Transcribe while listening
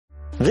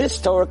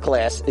This Torah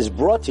class is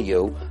brought to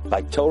you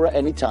by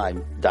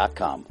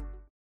TorahAnytime.com.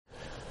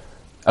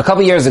 A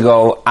couple years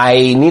ago,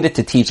 I needed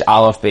to teach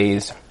Aleph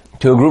Beis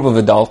to a group of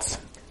adults,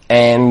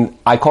 and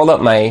I called up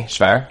my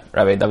shver,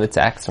 Rabbi David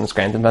Sachs from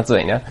Scranton,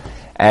 Pennsylvania,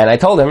 and I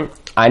told him,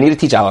 I need to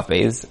teach Aleph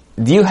Beis.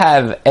 Do you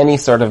have any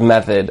sort of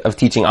method of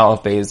teaching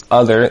Aleph Beis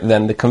other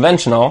than the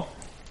conventional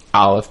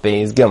Aleph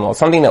Beis Gimel,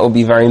 something that will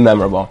be very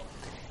memorable?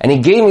 And he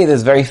gave me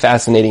this very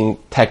fascinating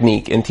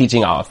technique in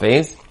teaching Aleph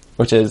Beis,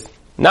 which is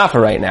not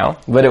for right now,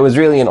 but it was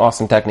really an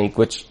awesome technique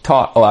which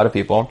taught a lot of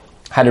people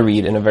how to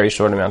read in a very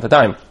short amount of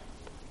time.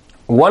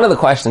 One of the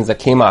questions that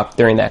came up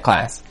during that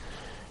class,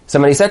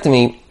 somebody said to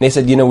me, they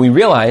said, we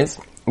realize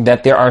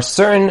that there are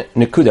certain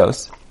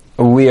nekudos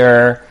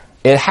where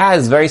it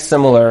has very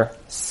similar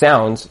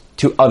sounds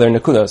to other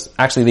nekudos.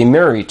 Actually, they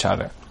mirror each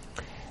other.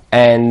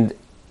 And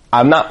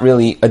I'm not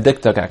really a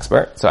diktuk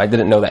expert, so I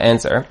didn't know the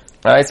answer.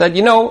 But I said,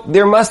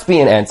 there must be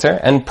an answer,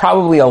 and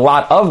probably a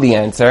lot of the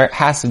answer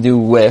has to do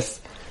with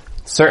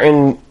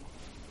certain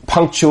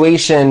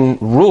punctuation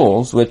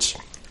rules, which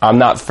I'm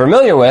not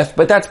familiar with,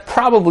 but that's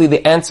probably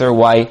the answer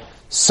why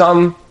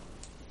some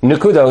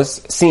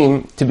nekudos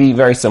seem to be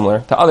very similar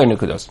to other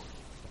nekudos.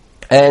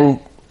 And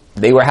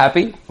they were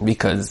happy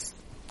because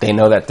they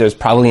know that there's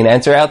probably an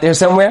answer out there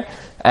somewhere,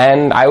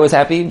 and I was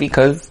happy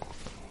because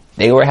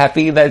they were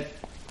happy that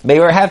they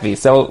were happy.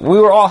 So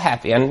we were all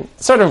happy and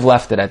sort of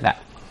left it at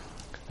that.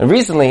 And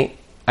recently,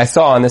 I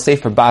saw on the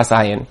Sefer Bas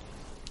Ayin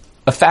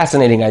a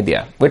fascinating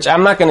idea, which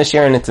I'm not going to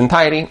share in its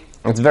entirety.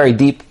 It's very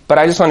deep, but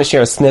I just want to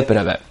share a snippet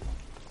of it.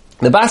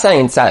 The Bas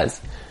Ayin says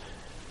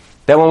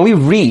that when we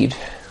read,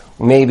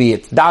 maybe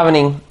it's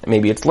davening,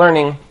 maybe it's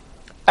learning,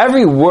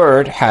 every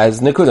word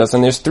has nekudos,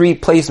 and there's three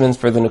placements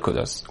for the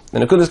nekudos. The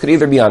nekudos could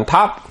either be on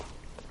top,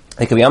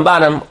 they could be on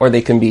bottom, or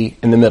they can be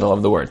in the middle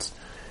of the words.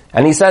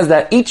 And he says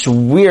that each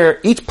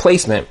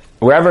placement,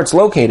 wherever it's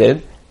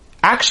located,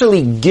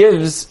 actually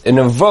gives and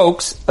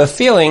evokes a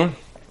feeling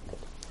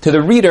to the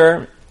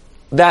reader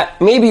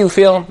that maybe you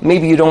feel,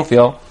 maybe you don't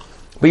feel,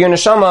 but your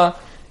neshama,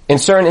 in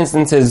certain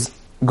instances,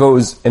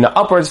 goes in an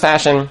upwards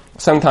fashion,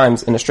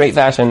 sometimes in a straight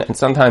fashion, and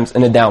sometimes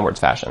in a downwards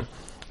fashion.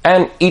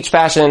 And each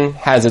fashion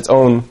has its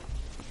own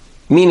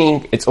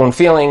meaning, its own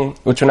feeling,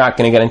 which we're not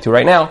going to get into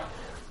right now.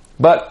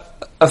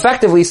 But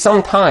effectively,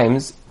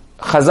 sometimes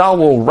Chazal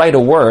will write a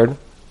word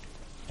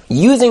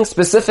using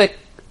specific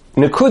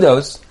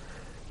nekudos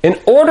in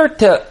order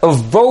to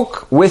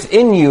evoke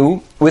within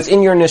you,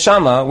 within your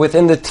neshama,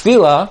 within the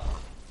tefillah,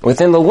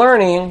 within the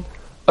learning,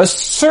 a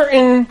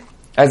certain,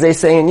 as they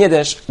say in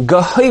Yiddish,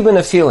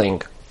 gehoibene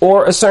feeling,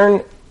 or a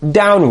certain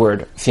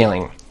downward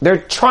feeling. They're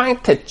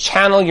trying to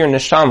channel your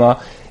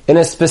neshama in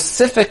a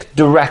specific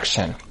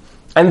direction.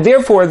 And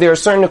therefore, there are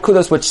certain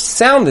nekudos which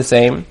sound the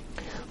same,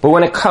 but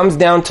when it comes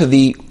down to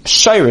the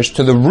shirish,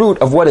 to the root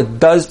of what it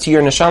does to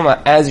your neshama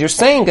as you're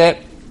saying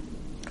it,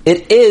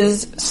 it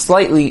is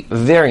slightly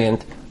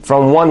variant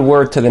from one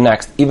word to the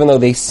next, even though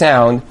they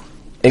sound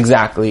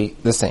exactly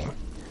the same.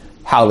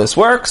 How this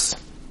works,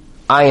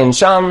 Ayin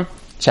Sham,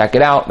 check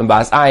it out, the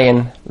Bas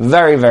Ayin,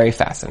 very, very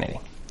fascinating.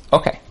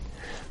 Okay,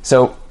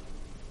 so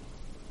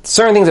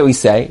certain things that we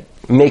say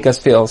make us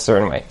feel a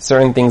certain way.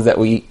 Certain things that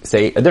we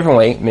say a different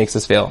way makes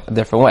us feel a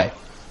different way.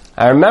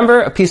 I remember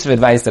a piece of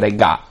advice that I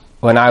got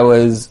when I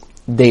was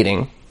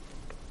dating,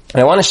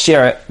 and I want to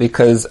share it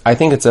because I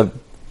think it's a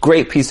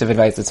great piece of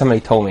advice that somebody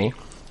told me,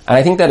 and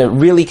I think that it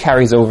really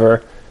carries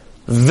over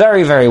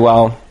very, very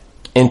well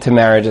into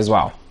marriage as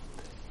well.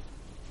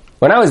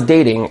 When I was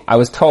dating, I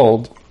was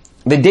told,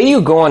 the day you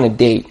go on a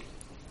date,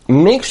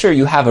 make sure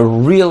you have a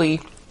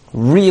really,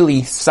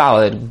 really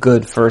solid,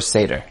 good first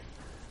Seder.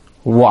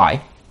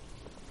 Why?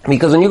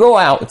 Because when you go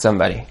out with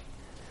somebody,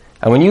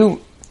 and when you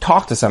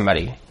talk to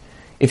somebody,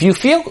 if you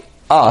feel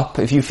up,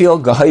 if you feel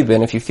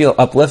gehoben, if you feel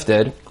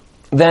uplifted,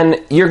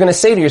 then you're going to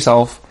say to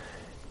yourself,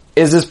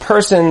 is this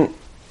person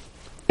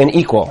an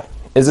equal?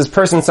 Is this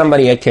person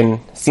somebody I can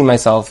see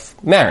myself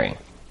marrying?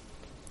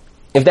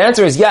 If the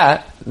answer is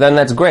yeah, then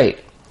that's great.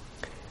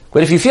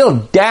 But if you feel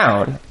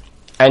down,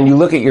 and you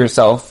look at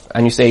yourself,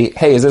 and you say,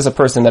 hey, is this a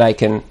person that I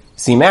can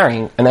see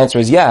marrying? And the answer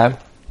is yeah,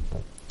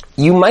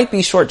 you might be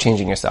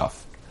shortchanging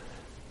yourself.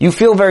 You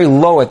feel very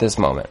low at this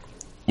moment.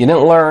 You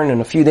didn't learn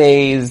in a few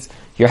days,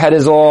 your head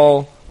is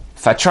all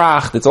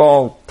fatracht, it's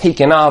all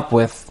taken up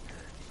with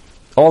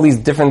all these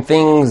different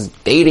things,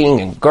 dating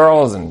and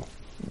girls, and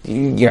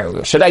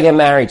should I get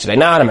married, should I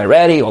not, am I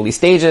ready, all these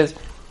stages.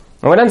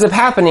 And what ends up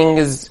happening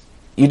is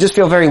you just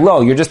feel very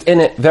low. You're just in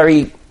it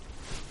very,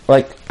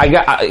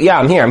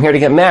 I'm here to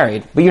get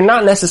married. But you're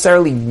not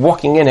necessarily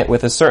walking in it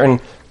with a certain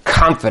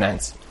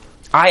confidence.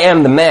 I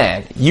am the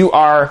man. You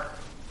are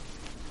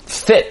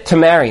fit to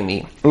marry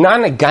me. Not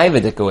in a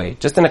gaivadik way,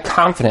 just in a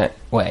confident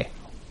way.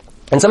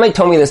 And somebody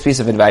told me this piece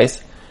of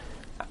advice,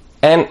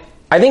 and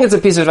I think it's a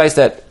piece of advice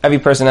that every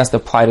person has to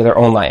apply to their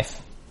own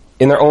life,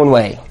 in their own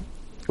way.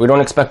 We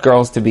don't expect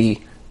girls to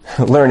be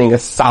learning a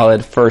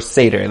solid first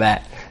Seder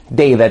that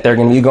day that they're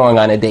going to be going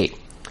on a date.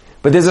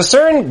 But there's a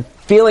certain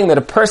feeling that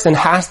a person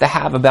has to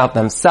have about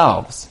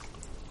themselves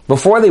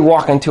before they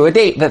walk into a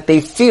date, that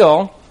they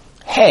feel,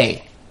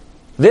 hey,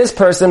 this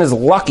person is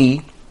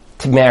lucky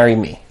to marry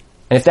me.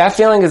 And if that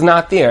feeling is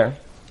not there,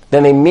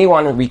 then they may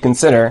want to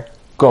reconsider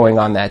going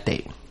on that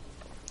date.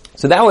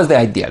 So that was the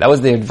idea. That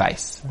was the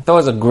advice. That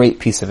was a great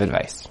piece of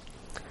advice.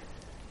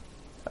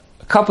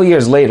 A couple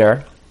years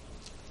later,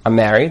 I'm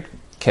married,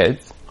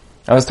 kids.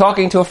 I was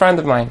talking to a friend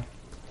of mine.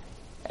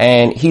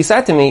 And he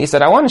said to me, he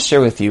said, I want to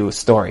share with you a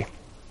story.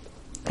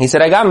 He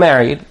said, I got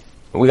married.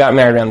 We got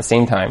married around the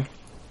same time.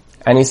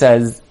 And he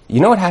says, you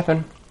know what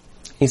happened?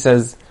 He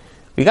says,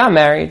 we got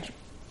married.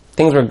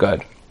 Things were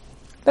good.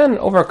 Then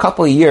over a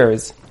couple of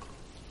years,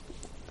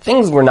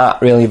 things were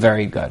not really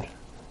very good.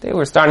 They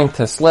were starting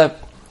to slip.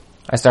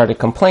 I started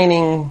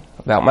complaining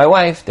about my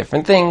wife,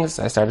 different things.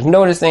 I started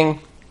noticing.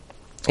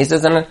 He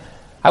says, and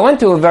I went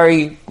to a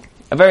very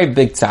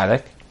big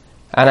tzaddik,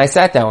 and I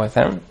sat down with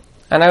him,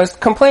 and I was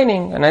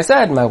complaining, and I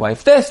said, my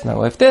wife this, my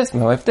wife this,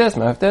 my wife this,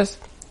 my wife this.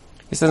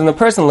 He says, and the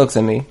person looks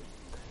at me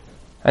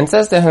and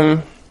says to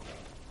him,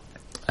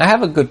 I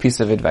have a good piece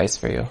of advice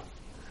for you.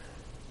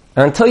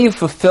 And until you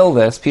fulfill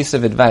this piece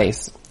of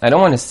advice, I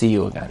don't want to see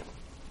you again.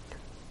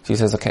 She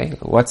says, okay,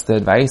 what's the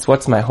advice?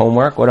 What's my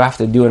homework? What do I have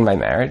to do in my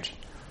marriage?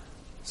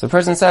 So the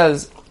person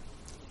says,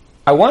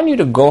 I want you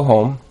to go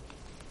home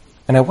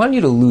and I want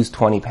you to lose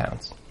 20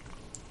 pounds.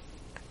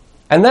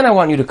 And then I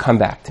want you to come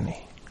back to me.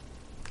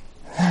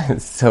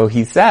 So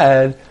he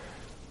said,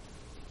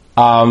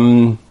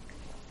 you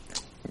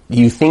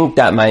think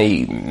that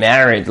my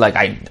marriage, like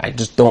I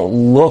just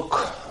don't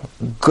look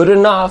good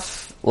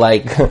enough?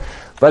 Like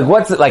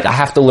what's it, like I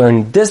have to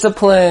learn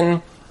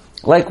discipline?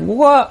 Like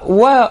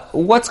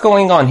what's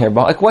going on here?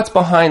 Like what's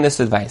behind this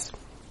advice?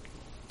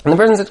 And the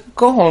person said,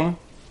 go home,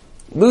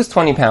 lose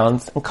 20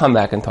 pounds, and come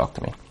back and talk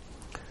to me.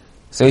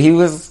 So he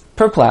was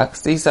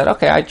perplexed. He said,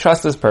 okay, I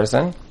trust this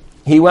person.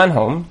 He went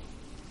home,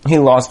 he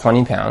lost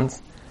 20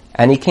 pounds,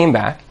 and he came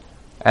back,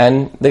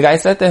 and the guy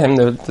said to him,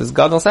 this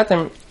gadol said to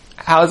him,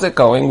 how's it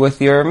going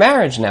with your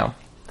marriage now?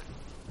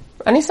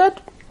 And he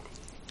said,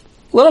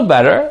 a little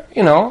better,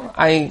 you know,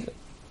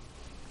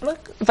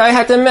 if I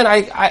had to admit,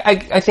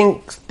 I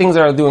think things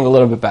are doing a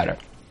little bit better.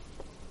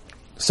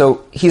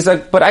 So he's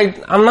like, but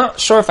I'm not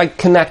sure if I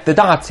connect the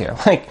dots here.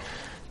 Like,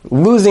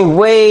 losing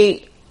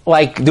weight,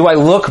 like, do I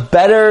look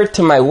better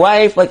to my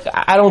wife? Like,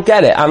 I don't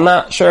get it. I'm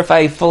not sure if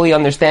I fully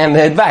understand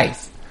the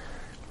advice.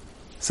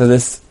 So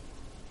this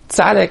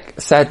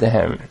tzaddik said to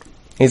him,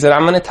 he said,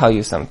 I'm going to tell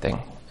you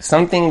something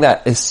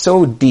that is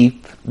so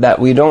deep that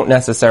we don't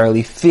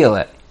necessarily feel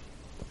it,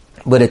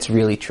 but it's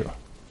really true.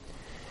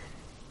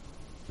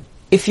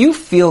 If you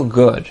feel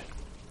good,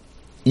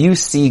 you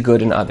see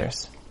good in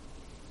others.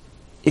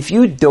 If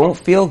you don't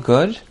feel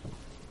good,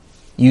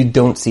 you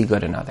don't see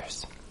good in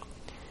others.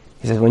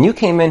 He says, when you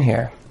came in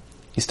here,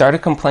 you started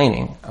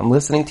complaining. I'm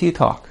listening to you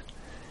talk.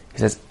 He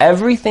says,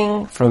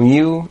 everything from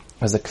you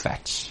was a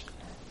kvetch.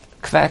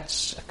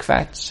 Kvetch,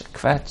 kvetch,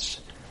 kvetch.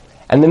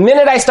 And the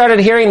minute I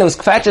started hearing those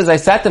kvetches, I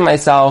said to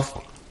myself,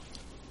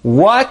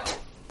 what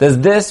does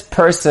this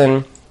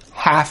person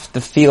have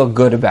to feel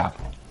good about?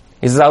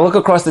 He says, I look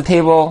across the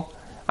table,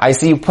 I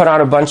see you put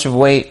on a bunch of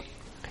weight.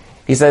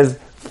 He says,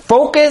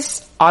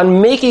 focus on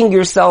making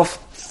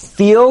yourself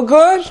feel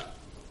good,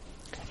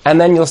 and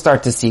then you'll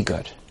start to see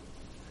good.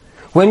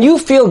 When you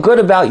feel good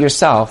about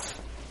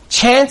yourself,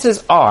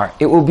 chances are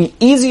it will be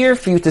easier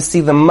for you to see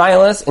the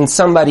milas in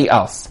somebody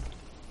else.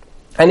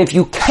 And if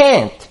you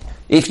can't,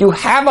 if you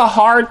have a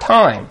hard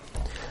time,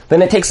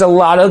 then it takes a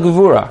lot of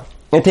gevura,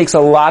 it takes a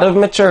lot of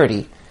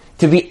maturity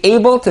to be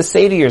able to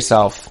say to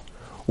yourself,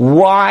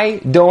 why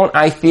don't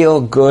I feel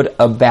good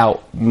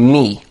about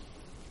me?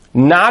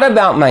 Not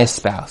about my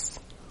spouse.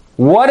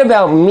 What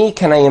about me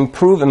can I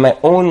improve in my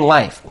own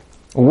life?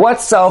 What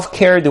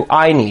self-care do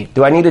I need?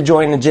 Do I need to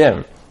join the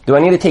gym? Do I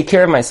need to take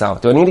care of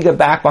myself? Do I need to get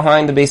back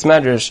behind the Beis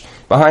Medrash,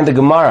 behind the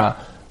Gemara?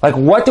 Like,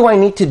 what do I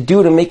need to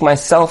do to make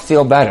myself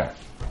feel better?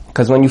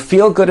 Because when you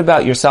feel good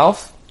about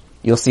yourself,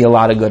 you'll see a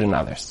lot of good in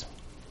others.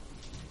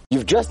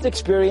 You've just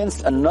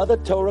experienced another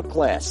Torah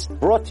class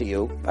brought to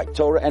you by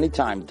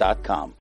TorahAnytime.com.